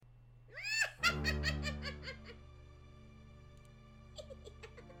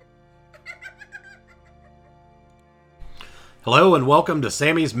Hello and welcome to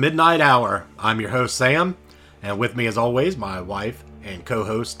Sammy's Midnight Hour. I'm your host, Sam, and with me as always, my wife and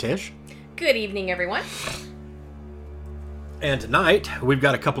co-host, Tish. Good evening, everyone. And tonight, we've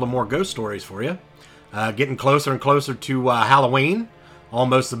got a couple of more ghost stories for you. Getting closer and closer to Halloween,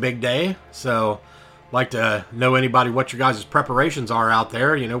 almost the big day, so like to know anybody what your guys' preparations are out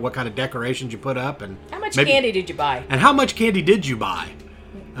there, you know, what kind of decorations you put up, and how much candy did you buy? And how much candy did you buy?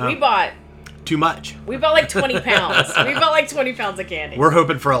 We bought... Too much. We bought like 20 pounds. We bought like 20 pounds of candy. We're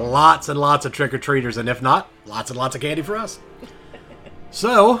hoping for lots and lots of trick-or-treaters, and if not, lots and lots of candy for us.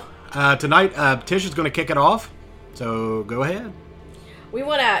 So, tonight, Tish is going to kick it off, so go ahead. We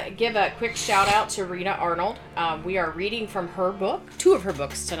want to give a quick shout-out to Rita Arnold. We are reading from her book, two of her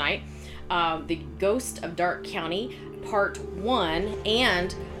books tonight, The Ghost of Dark County, Part 1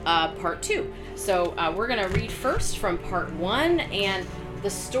 and Part 2. So, we're going to read first from Part 1, and the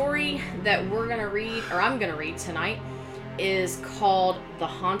story that we're going to read, or I'm going to read tonight, is called The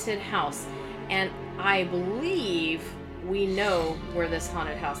Haunted House. And I believe we know where this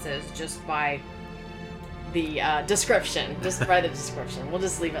haunted house is just by the description. Just by the description. We'll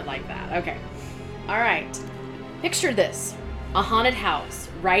just leave it like that. Okay. All right. Picture this. A haunted house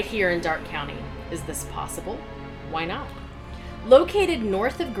right here in Dark County. Is this possible? Why not? Located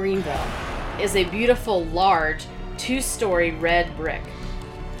north of Greenville is a beautiful, large, two-story red brick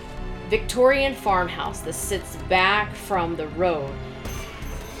Victorian farmhouse that sits back from the road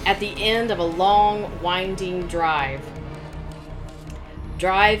at the end of a long, winding drive.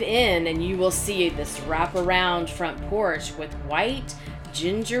 Drive in and you will see this wraparound front porch with white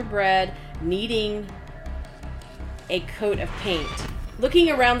gingerbread needing a coat of paint.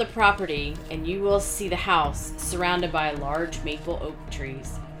 Looking around the property and you will see the house surrounded by large maple oak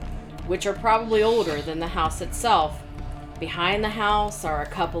trees, which are probably older than the house itself. Behind the house are a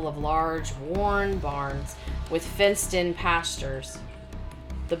couple of large, worn barns with fenced-in pastures.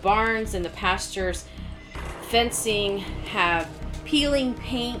 The barns and the pastures fencing have peeling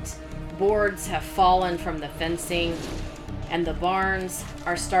paint, boards have fallen from the fencing, and the barns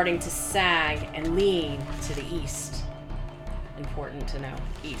are starting to sag and lean to the east. Important to know,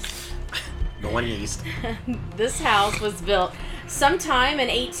 east. Going east. This house was built sometime in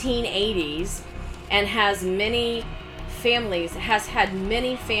 1880s and has had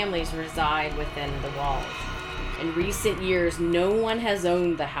many families reside within the walls. In recent years, no one has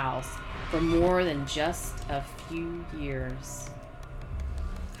owned the house for more than just a few years.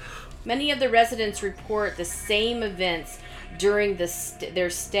 Many of the residents report the same events during their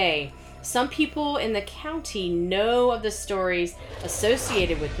stay. Some people in the county know of the stories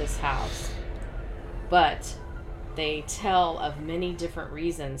associated with this house, but they tell of many different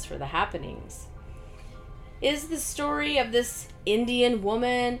reasons for the happenings. Is the story of this Indian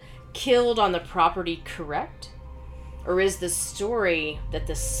woman killed on the property correct? Or is the story that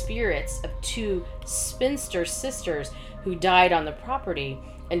the spirits of two spinster sisters who died on the property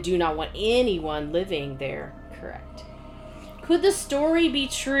and do not want anyone living there correct? Could the story be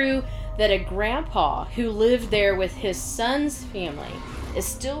true that a grandpa who lived there with his son's family is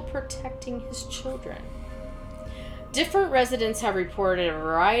still protecting his children? Different residents have reported a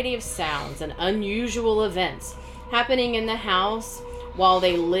variety of sounds and unusual events happening in the house while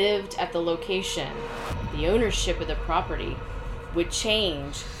they lived at the location. The ownership of the property would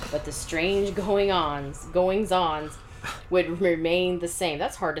change, but the strange goings-ons would remain the same.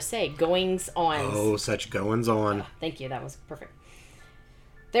 That's hard to say. Goings-ons. Oh, such goings-on. Thank you. That was perfect.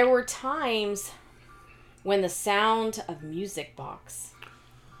 There were times when the sound of music box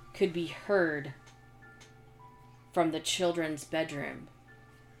could be heard from the children's bedroom.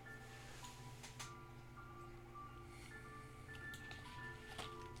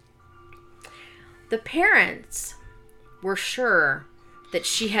 The parents were sure that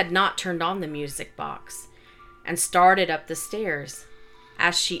she had not turned on the music box and started up the stairs.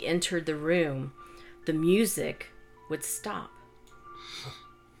 As she entered the room, the music would stop.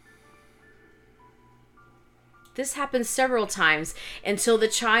 This happened several times until the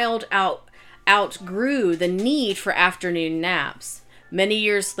child outgrew the need for afternoon naps. Many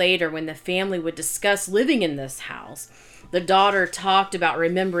years later, when the family would discuss living in this house, the daughter talked about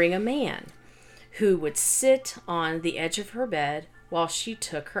remembering a man who would sit on the edge of her bed while she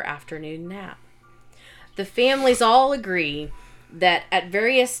took her afternoon nap. The families all agree that at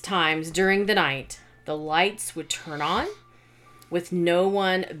various times during the night, the lights would turn on with no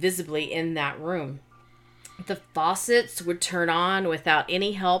one visibly in that room. The faucets would turn on without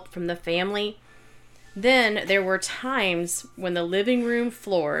any help from the family. Then there were times when the living room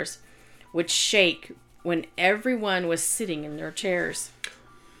floors would shake when everyone was sitting in their chairs.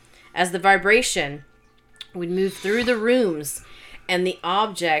 As the vibration would move through the rooms, and the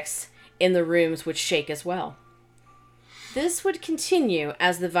objects in the rooms would shake as well. This would continue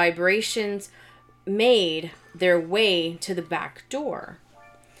as the vibrations made their way to the back door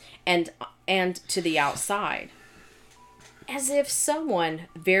and to the outside, as if someone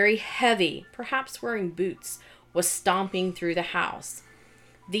very heavy, perhaps wearing boots, was stomping through the house.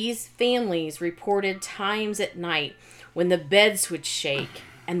 These families reported times at night when the beds would shake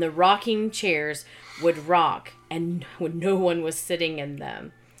and the rocking chairs would rock and when no one was sitting in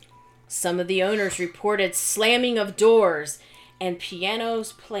them. Some of the owners reported slamming of doors and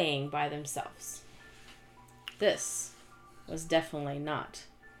pianos playing by themselves. This was definitely not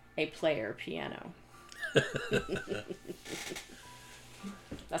a player piano.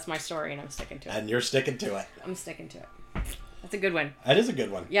 That's my story, and I'm sticking to it. And you're sticking to it. I'm sticking to it. That's a good one. That is a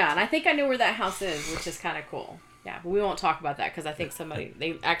good one. Yeah, and I think I know where that house is, which is kind of cool. Yeah, but we won't talk about that because I think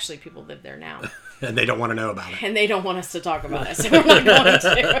people live there now. And they don't want to know about it. And they don't want us to talk about it, so we're not going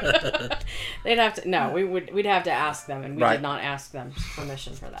to. They'd have to. No, we'd have to ask them, and we did not ask them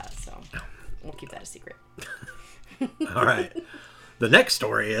permission for that, so we'll keep that a secret. All right. The next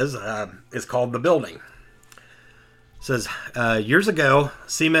story is called The Building. It says, years ago,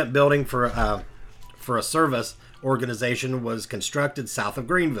 cement building for a service organization was constructed south of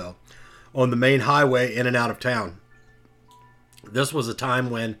Greenville on the main highway in and out of town. This was a time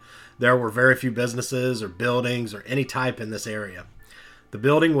when there were very few businesses or buildings or any type in this area. The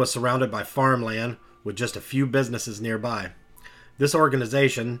building was surrounded by farmland with just a few businesses nearby. This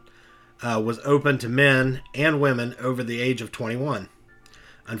organization was open to men and women over the age of 21.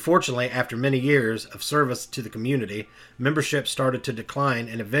 Unfortunately, after many years of service to the community, membership started to decline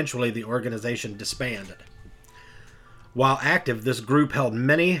and eventually the organization disbanded. While active, this group held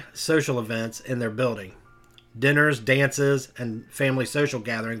many social events in their building. Dinners, dances, and family social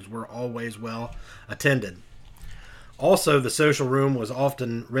gatherings were always well attended. Also, the social room was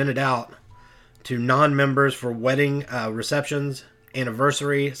often rented out to non-members for wedding receptions,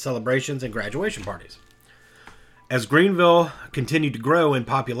 anniversary celebrations, and graduation parties. As Greenville continued to grow in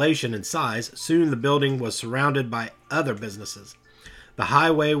population and size, soon the building was surrounded by other businesses. The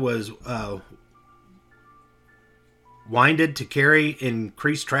highway was widened to carry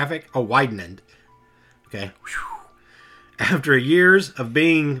increased traffic. Widened. Okay. After years of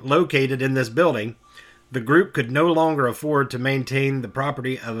being located in this building, the group could no longer afford to maintain the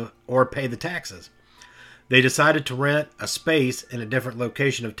property or pay the taxes. They decided to rent a space in a different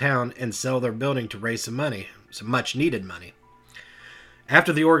location of town and sell their building to raise some money, some much needed money.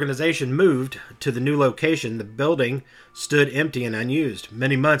 After the organization moved to the new location, the building stood empty and unused.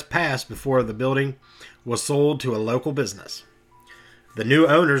 Many months passed before the building was sold to a local business. The new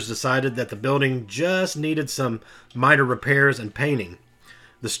owners decided that the building just needed some minor repairs and painting.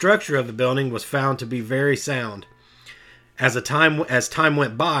 The structure of the building was found to be very sound. As time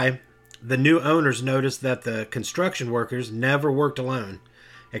went by, the new owners noticed that the construction workers never worked alone,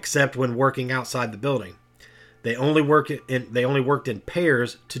 except when working outside the building. They only worked in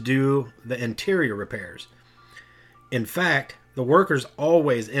pairs to do the interior repairs. In fact, the workers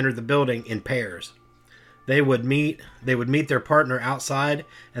always entered the building in pairs. They would meet their partner outside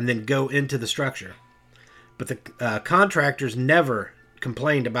and then go into the structure. But the contractors never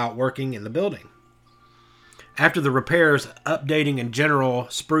complained about working in the building. After the repairs, updating, and general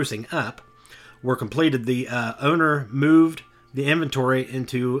sprucing up were completed, the owner moved the inventory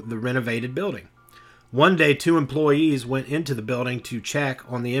into the renovated building. One day, 2 employees went into the building to check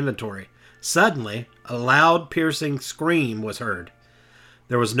on the inventory. Suddenly, a loud, piercing scream was heard.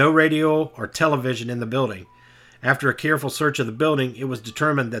 There was no radio or television in the building. After a careful search of the building, it was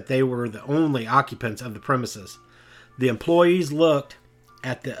determined that they were the only occupants of the premises. The employees looked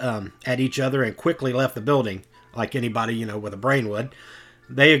at each other and quickly left the building, like anybody, with a brain would.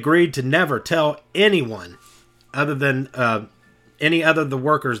 They agreed to never tell anyone other than the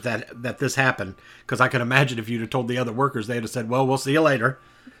workers that this happened, because I can imagine if you'd have told the other workers, they'd have said, well, we'll see you later.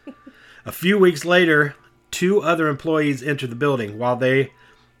 A few weeks later, 2 other employees entered the building.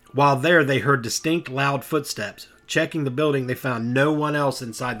 While there, they heard distinct loud footsteps. Checking the building, they found no one else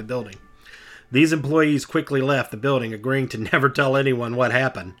inside the building. These employees quickly left the building, agreeing to never tell anyone what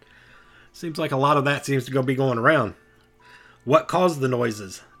happened. Seems like a lot of that seems to be going around. What caused the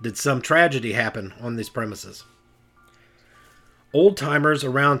noises? Did some tragedy happen on these premises? Old-timers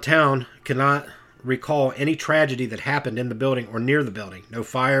around town cannot recall any tragedy that happened in the building or near the building. No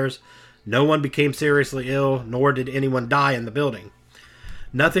fires, no one became seriously ill, nor did anyone die in the building.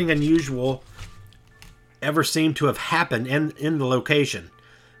 Nothing unusual ever seemed to have happened in the location.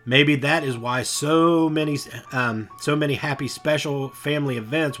 Maybe that is why so many happy special family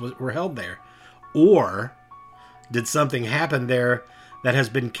events were held there. Or Did something happen there that has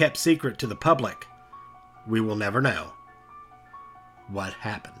been kept secret to the public? We will never know. What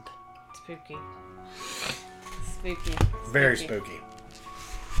happened? Spooky. Spooky. Very spooky.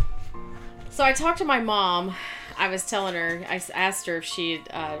 So I talked to my mom. I was telling her, I asked her if she'd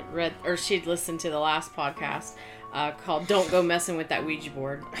read or she'd listened to the last podcast called "Don't Go Messing with That Ouija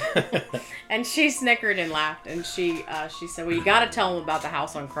Board," and she snickered and laughed, and she said, "Well, you got to tell them about the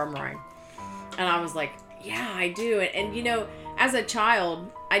house on Crumrine." And I was like, "Yeah, I do." And you know, as a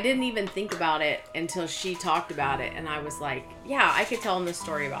child, I didn't even think about it until she talked about it, and I was like, "Yeah, I could tell them the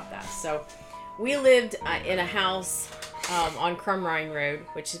story about that." So we lived in a house on Crumrine Road,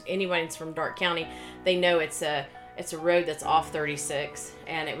 which anyone that's from Darke County, they know it's a road that's off 36,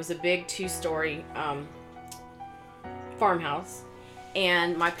 and it was a big 2-story farmhouse,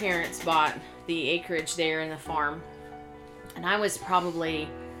 and my parents bought the acreage there in the farm, and I was probably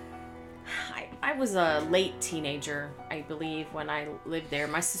I was a late teenager, I believe, when I lived there.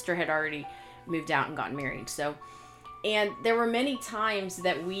 My sister had already moved out and gotten married, so, and there were many times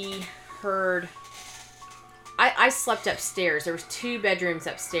that we heard. I slept upstairs. There was 2 bedrooms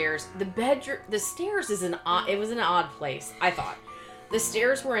upstairs. The stairs is it was an odd place, I thought. The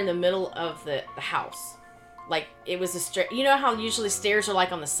stairs were in the middle of the house. Like, it was a straight, you know how usually stairs are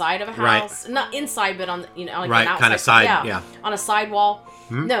like on the side of a house? Right. Not inside, but on the, like right, an outside. Kind of side, yeah. On a side wall.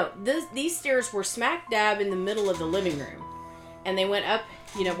 Hmm? No, these stairs were smack dab in the middle of the living room. And they went up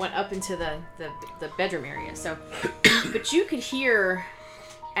into the bedroom area. So, but you could hear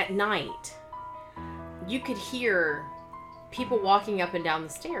at night, you could hear people walking up and down the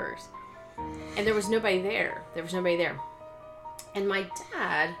stairs. And there was nobody there. And my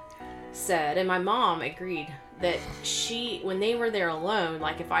dad said, and my mom agreed, that when they were there alone,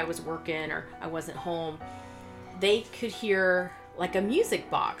 like if I was working or I wasn't home, they could hear like a music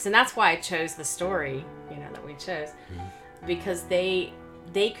box. And that's why I chose the story, that we chose. Mm-hmm. Because they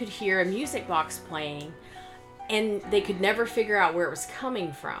could hear a music box playing, and they could never figure out where it was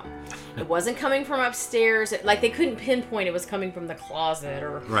coming from. It wasn't coming from upstairs. Like, they couldn't pinpoint it was coming from the closet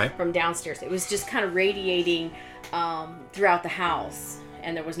or from downstairs. It was just kind of radiating throughout the house,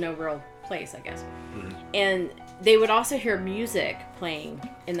 and there was no real place, I guess. Mm-hmm. And they would also hear music playing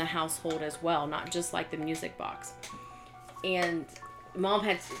in the household as well, not just like the music box. And Mom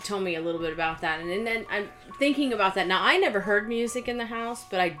had told me a little bit about that. And then I'm thinking about that. Now, I never heard music in the house,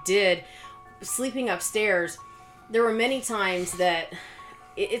 but I did. Sleeping upstairs, there were many times that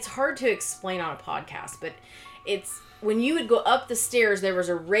it's hard to explain on a podcast, but it's when you would go up the stairs, there was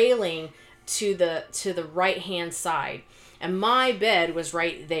a railing to the right-hand side, and my bed was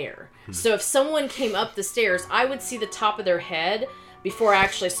right there. Hmm. So if someone came up the stairs, I would see the top of their head before I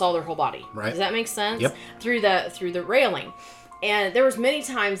actually saw their whole body. Right. Does that make sense? Yep. Through the railing. And there was many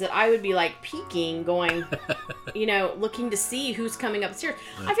times that I would be like peeking, going, looking to see who's coming upstairs.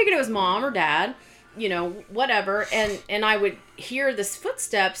 Right. I figured it was Mom or Dad, whatever. And I would hear the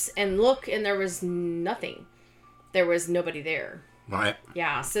footsteps and look, and there was nothing. There was nobody there. Right.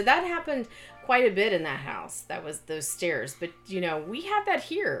 Yeah. So that happened quite a bit in that house. That was those stairs. But, we have that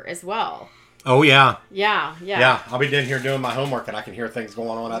here as well. Oh, yeah. Yeah. Yeah. I'll be down here doing my homework, and I can hear things going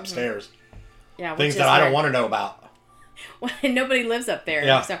on upstairs. Yeah. Things that I don't want to know about. Well, nobody lives up there.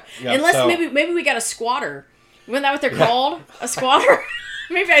 Yeah. So, unless maybe we got a squatter. Isn't that what they're called? A squatter?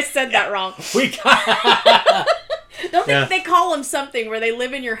 Maybe I said that wrong. Don't they call them something where they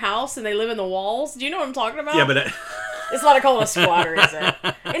live in your house and they live in the walls? Do you know what I'm talking about? Yeah, but it's not called a squatter, is it?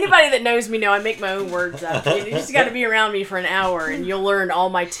 Anybody that knows me know I make my own words up. You just got to be around me for an hour and you'll learn all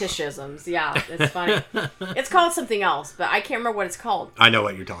my Tishisms. Yeah, it's funny. It's called something else, but I can't remember what it's called. I know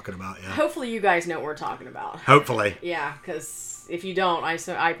what you're talking about, yeah. Hopefully you guys know what we're talking about. Hopefully. Yeah, because if you don't,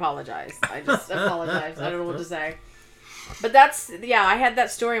 I apologize. I just apologize. I don't know what to say. But I had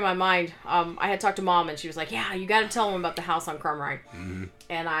that story in my mind. I had talked to Mom, and she was like, yeah, you got to tell them about the house on Crumrine. Mm-hmm.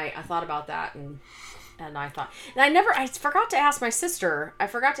 And I thought about that, and I thought, and I forgot to ask my sister. I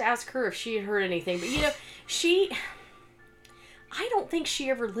forgot to ask her if she had heard anything. But I don't think she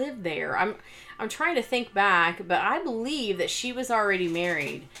ever lived there. I'm trying to think back, but I believe that she was already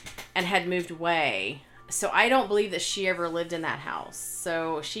married and had moved away. So I don't believe that she ever lived in that house.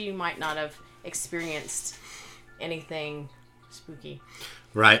 So she might not have experienced anything spooky,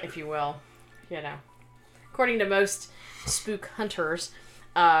 right? If you will, According to most spooky hunters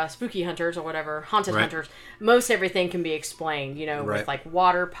or whatever, haunted hunters, most everything can be explained, with like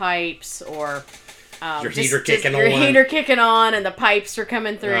water pipes or your heater kicking on, and the pipes are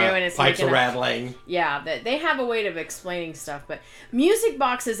coming through, and it's pipes are rattling. Yeah, they have a way of explaining stuff, but music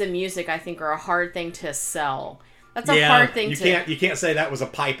boxes and music, I think, are a hard thing to sell. That's a hard thing you can't say that was a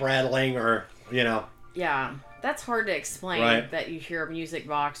pipe rattling or. Yeah. That's hard to explain. Right. That you hear a music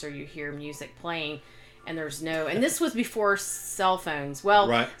box or you hear music playing, and there's no. And this was before cell phones. Well,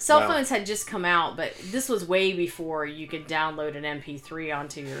 Right. cell Wow. phones had just come out, but this was way before you could download an MP3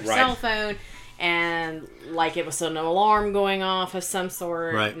 onto your Right. cell phone, and like it was an alarm going off of some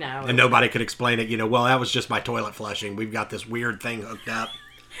sort. Right. No. And nobody could explain it. Well, that was just my toilet flushing. We've got this weird thing hooked up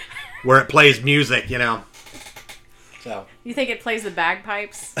where it plays music, So. You think it plays the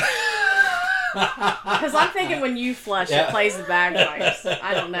bagpipes? Because I'm thinking when you flush, it plays the bagpipes.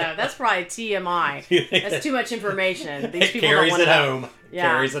 I don't know. That's probably TMI. That's too much information. These people Carries don't want it to know. home.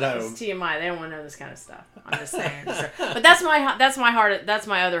 Yeah, Carries it home. It's TMI. They don't want to know this kind of stuff. I'm just saying. But that's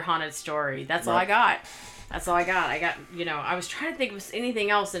my other haunted story. That's all I got. That's all I got. I was trying to think of anything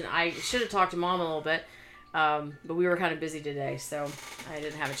else, and I should have talked to Mom a little bit, but we were kind of busy today, so I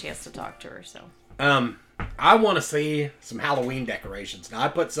didn't have a chance to talk to her. So. I want to see some Halloween decorations. Now, I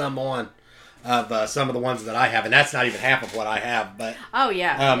put some on of some of the ones that I have, and that's not even half of what I have. But oh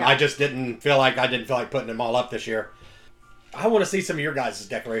yeah, I just didn't feel like putting them all up this year. I want to see some of your guys'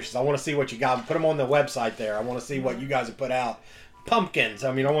 decorations. I want to see what you got. Put them on the website there. I want to see what you guys have put out. Pumpkins.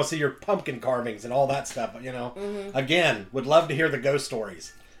 I want to see your pumpkin carvings and all that stuff. Again, would love to hear the ghost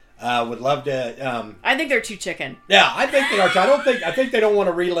stories. Would love to. I think they're too chicken. Yeah, I think they are. I think they don't want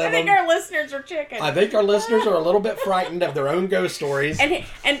to relive I think them. our listeners are chicken. I think our listeners are a little bit frightened of their own ghost stories. And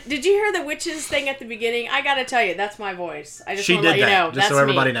did you hear the witches thing at the beginning? I gotta tell you, that's my voice. I just She want to let did you that, know. just That's so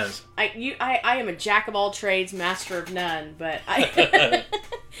everybody me. knows. I am a jack of all trades, master of none. But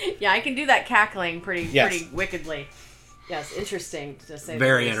yeah, I can do that cackling pretty wickedly. Yes, interesting to say.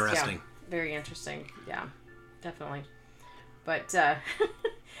 Very the least. interesting. Yeah, very interesting. Yeah, definitely. But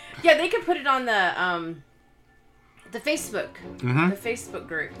yeah, they could put it on the Facebook, the Facebook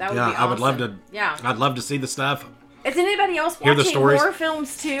group. That would be awesome. I would love to. Yeah, I'd love to see the stuff. is anybody else Hear the watching stories. horror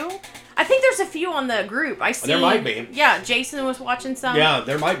films too? I think there's a few on the group. I see. There might be. Yeah, Jason was watching some. Yeah,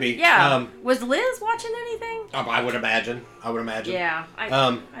 there might be. Yeah. Was Liz watching anything? I would imagine. Yeah. I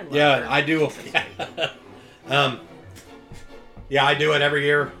love her. I do. Yeah, I do it every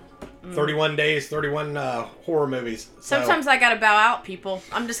year. 31 days, 31 horror movies. So. Sometimes I gotta bow out, people.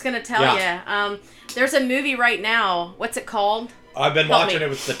 I'm just gonna tell you. There's a movie right now. What's it called? I've been Help watching me. it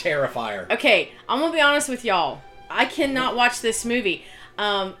with The Terrifier. Okay, I'm gonna be honest with y'all. I cannot watch this movie.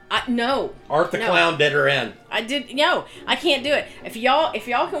 No. Art the No. Clown did her in. I can't do it. If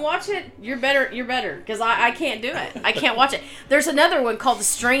y'all can watch it, you're better, because I can't do it. I can't watch it. There's another one called The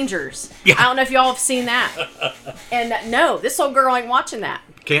Strangers. Yeah. I don't know if y'all have seen that. And no, this old girl ain't watching that.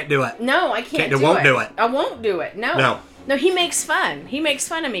 Can't do it. No, I can't do it. Won't do it. I won't do it. No. No, he makes fun. He makes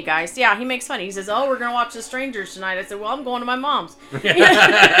fun of me, guys. Yeah, he makes fun. He says, "Oh, we're going to watch The Strangers tonight." I said, "Well, I'm going to my mom's."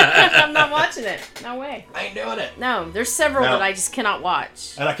 I'm not watching it. No way. I ain't doing it. No, there's several that I just cannot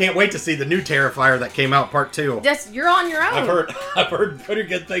watch. And I can't wait to see the new Terrifier that came out, part 2. You're on your own. I've heard pretty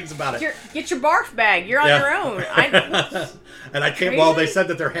good things about it. Get your barf bag. You're on your own. And I can't. Well, they said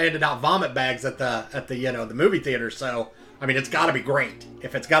that they're handing out vomit bags at the movie theater. So it's got to be great.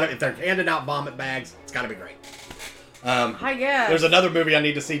 If they're handing out vomit bags, it's got to be great. I guess. There's another movie I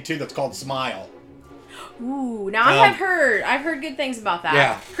need to see too that's called Smile. Ooh, now I've heard good things about that.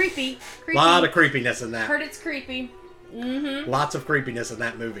 Yeah. Creepy. A lot of creepiness in that. Heard it's creepy. Mm-hmm. Lots of creepiness in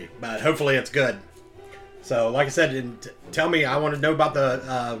that movie, but hopefully it's good. So, like I said, tell me. I want to know about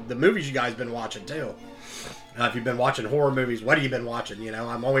the movies you guys been watching too. If you've been watching horror movies, what have you been watching?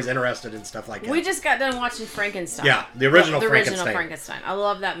 I'm always interested in stuff like that. We just got done watching Frankenstein. Yeah, the original the Frankenstein. original Frankenstein. I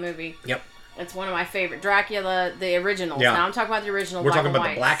love that movie. Yep. It's one of my favorite. Dracula, the originals. Yeah. Now I'm talking about the original. We're black talking and about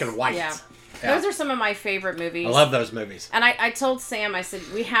whites. the black and whites. Yeah. Yeah. Those are some of my favorite movies. I love those movies. And I told Sam, I said,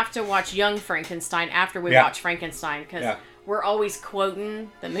 we have to watch Young Frankenstein after we watch Frankenstein, because we're always quoting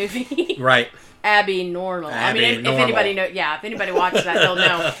the movie. Right. Abby Normal. If anybody if anybody watches that, they'll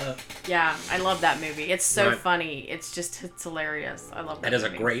know. Yeah, I love that movie. It's so funny. It's hilarious. I love that. It is a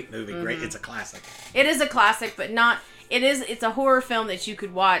great movie. Mm-hmm. Great. It's a classic. It is a classic, but not. It's a horror film that you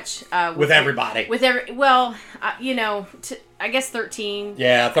could watch with everybody. I guess 13.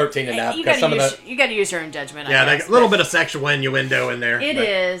 Yeah, 13 and up. You got to use your own judgment. Yeah, I guess, a little bit of sexual innuendo in there. It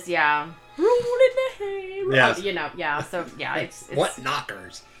is, yeah. Yes. So yeah, it's what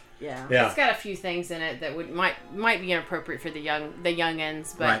knockers. Yeah, it's got a few things in it that might be inappropriate for the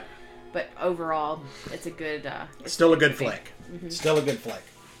youngins, but overall, it's a good. Still a good flick. Mm-hmm. Still a good flick.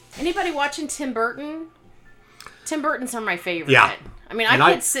 Anybody watching Tim Burton? Tim Burton's are my favorite. Yeah.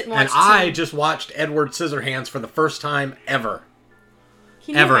 I could sit and watch. And I just watched Edward Scissorhands for the first time ever.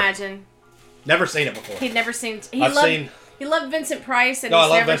 Can you imagine? Never seen it before. He'd never seen. He loved Vincent Price, and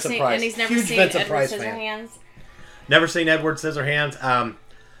Vincent Price. And he's never Huge seen Vincent Edward Price Scissorhands. Never seen Edward Scissorhands.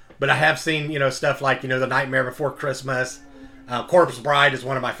 But I have seen, stuff like, The Nightmare Before Christmas. Corpse Bride is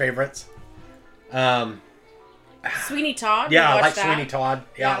one of my favorites. Sweeney Todd. Yeah, I like that? Sweeney Todd.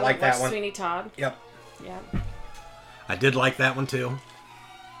 Yeah, I like that one. Sweeney Todd. Yep. Yep. I did like that one too.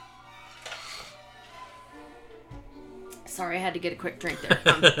 Sorry, I had to get a quick drink there.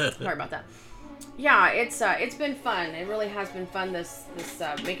 Sorry about that. Yeah, it's been fun. It really has been fun this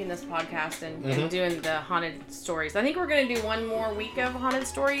making this podcast and doing the haunted stories. I think we're gonna do one more week of haunted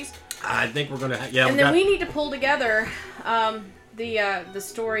stories. I think we're gonna and then we need to pull together the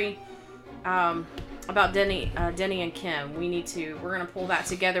story about Denny and Kim. We're gonna pull that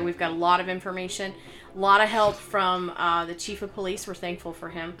together. We've got a lot of information, a lot of help from the chief of police. We're thankful for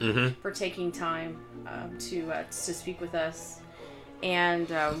him for taking time to speak with us, and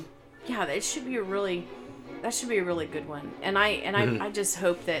yeah, that should be a really good one. And I just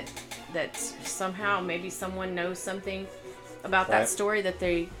hope that somehow maybe someone knows something about that story that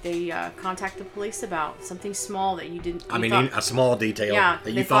they contact the police about, something small that you didn't. A small detail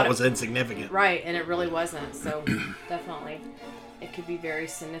that you thought was insignificant. Right, and it really wasn't. So definitely, it could be very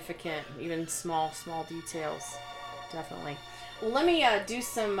significant, even small details. Definitely. Well, let me do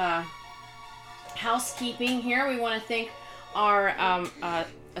some housekeeping here. We want to thank our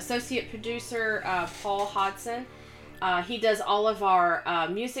associate producer, Paul Hodson. He does all of our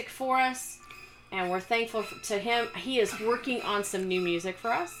music for us, and we're thankful to him. He is working on some new music for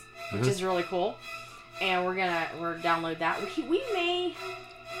us, which is really cool, and we're download that. We may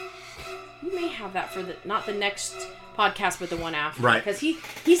have that for not the next podcast, but the one after, right? Because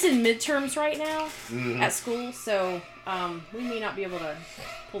he's in midterms right now at school, so we may not be able to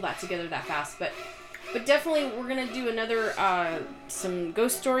pull that together that fast, but definitely we're gonna do another some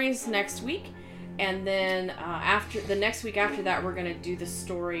ghost stories next week, and then after the next week after that, we're gonna do the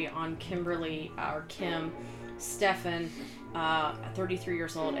story on Kimberly or Kim Stefan, 33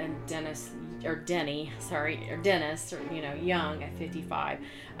 years old, and Dennis Young at 55,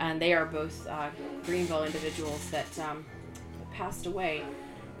 and they are both Greenville individuals that passed away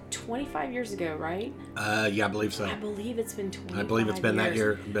 25 years ago, right? Yeah, I believe so. I believe it's been 25 I believe it's been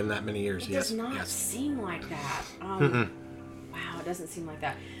years. been that many years. It Yes. does not yes. seem like that. Wow, it doesn't seem like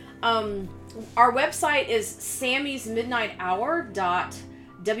that. Our website is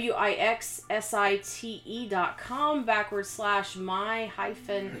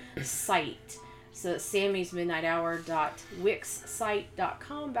sammysmidnighthour.wixsite. So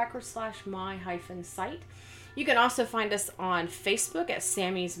sammysmidnighthour.wixsite.com/my-site. You can also find us on Facebook at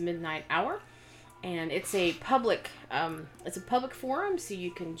Sammy's Midnight Hour, and it's a public forum, so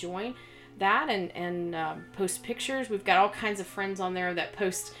you can join that and post pictures. We've got all kinds of friends on there that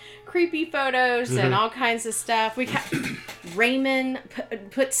post creepy photos and all kinds of stuff. We got Raymond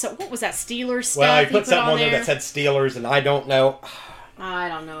put what was that Steelers stuff? Well, he put something on there that said Steelers, and I don't know. I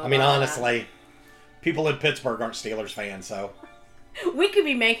don't know. I mean, honestly, people in Pittsburgh aren't Steelers fans, so. We could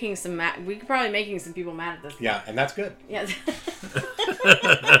be making we could probably making some people mad at this. Yeah, and that's good. Yeah.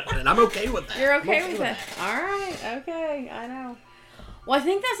 And I'm okay with that. You're okay with it. All right. Okay. I know. Well, I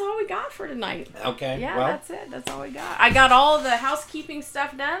think that's all we got for tonight. Okay. Yeah, well, that's it. That's all we got. I got all the housekeeping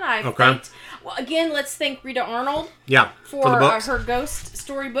stuff done. Well, again, let's thank Rita Arnold. Yeah. For her ghost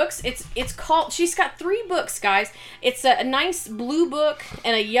story books. It's called. She's got 3 books, guys. It's a nice blue book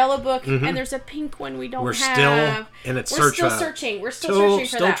and a yellow book, and there's a pink one we don't have. We're still in its search. We're still searching. We're still searching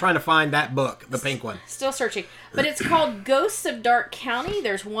for that. Still trying to find that book, the pink one. Still searching, but it's called Ghosts of Dark County.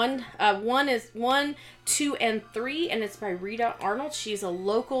 There's one. 1, 2, and 3, and it's by Rita Arnold. She's a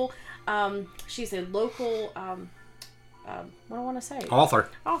local. What do I want to say? Author.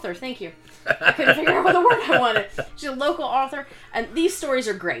 Thank you. I couldn't figure out what the word I wanted. She's a local author, and these stories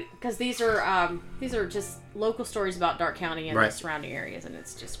are great because these are just local stories about Dark County and the surrounding areas, and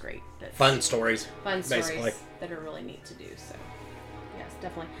it's just great. Fun stories. Basically. That are really neat to do. So, yes,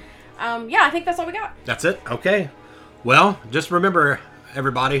 definitely. Yeah, I think that's all we got. That's it. Okay. Well, just remember,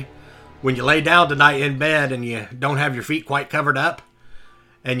 everybody, when you lay down tonight in bed and you don't have your feet quite covered up,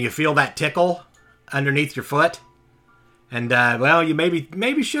 and you feel that tickle underneath your foot, and you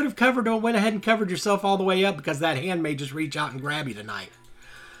maybe should have went ahead and covered yourself all the way up, because that hand may just reach out and grab you tonight.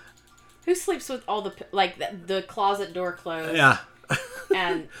 Who sleeps with all the closet door closed? Yeah.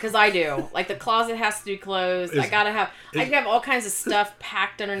 And because I do, the closet has to be closed. I have all kinds of stuff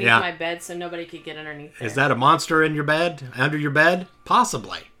packed underneath my bed so nobody could get underneath there. Is that a monster in your bed? Under your bed?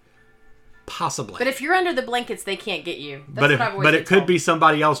 Possibly. But if you're under the blankets, they can't get you. That's what I've always been it could told. be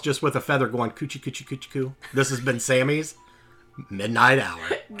somebody else just with a feather going coochie coochie coochie coo. This has been Sammy's Midnight Hour.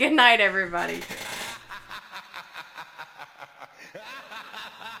 Good night, everybody.